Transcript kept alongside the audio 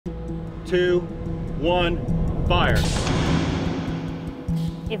2, 1, fire.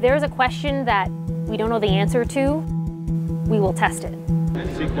 If there is a question that we don't know the answer to, we will test it.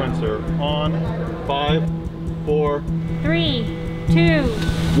 Sequencer on. 5, 4, 3, 2,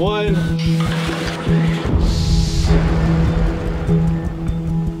 1.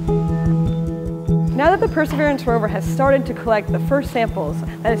 Now that the Perseverance rover has started to collect the first samples,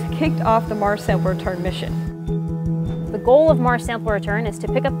 that has kicked off the Mars Sample Return mission. The goal of Mars Sample Return is to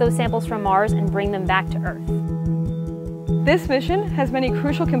pick up those samples from Mars and bring them back to Earth. This mission has many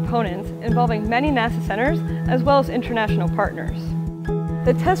crucial components involving many NASA centers as well as international partners.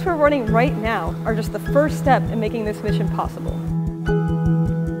 The tests we're running right now are just the first step in making this mission possible.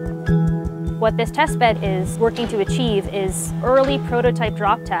 What this testbed is working to achieve is early prototype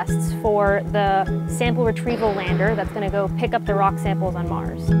drop tests for the sample retrieval lander that's going to go pick up the rock samples on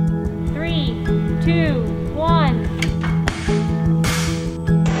Mars. 3, 2, 1.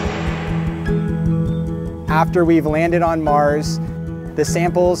 After we've landed on Mars, the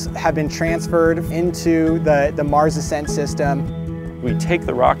samples have been transferred into the Mars Ascent System. We take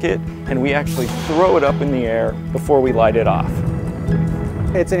the rocket and we actually throw it up in the air before we light it off.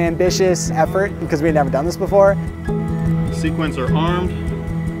 It's an ambitious effort because we've never done this before. Sequencer armed.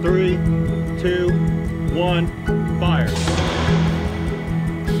 3, 2, 1, fire.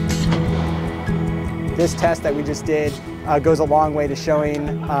 This test that we just did goes a long way to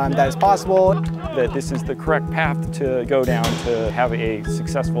showing that it's possible. That this is the correct path to go down to have a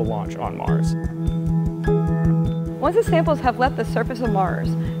successful launch on Mars. Once the samples have left the surface of Mars,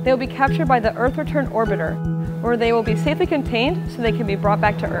 they will be captured by the Earth Return Orbiter, where they will be safely contained so they can be brought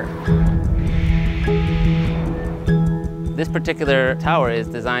back to Earth. This particular tower is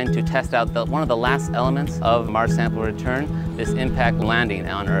designed to test out one of the last elements of Mars Sample Return, this impact landing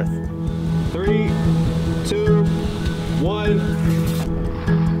on Earth. 3, 2, 1.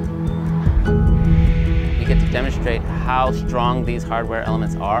 We get to demonstrate how strong these hardware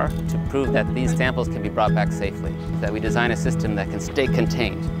elements are to prove that these samples can be brought back safely, that we design a system that can stay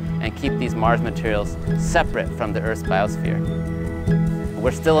contained and keep these Mars materials separate from the Earth's biosphere.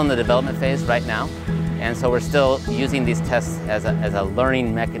 We're still in the development phase right now, and so we're still using these tests as a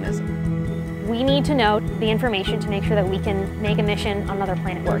learning mechanism. We need to know the information to make sure that we can make a mission on another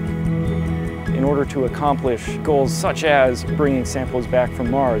planet work. In order to accomplish goals such as bringing samples back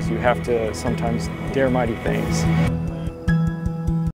from Mars, you have to sometimes dare mighty things.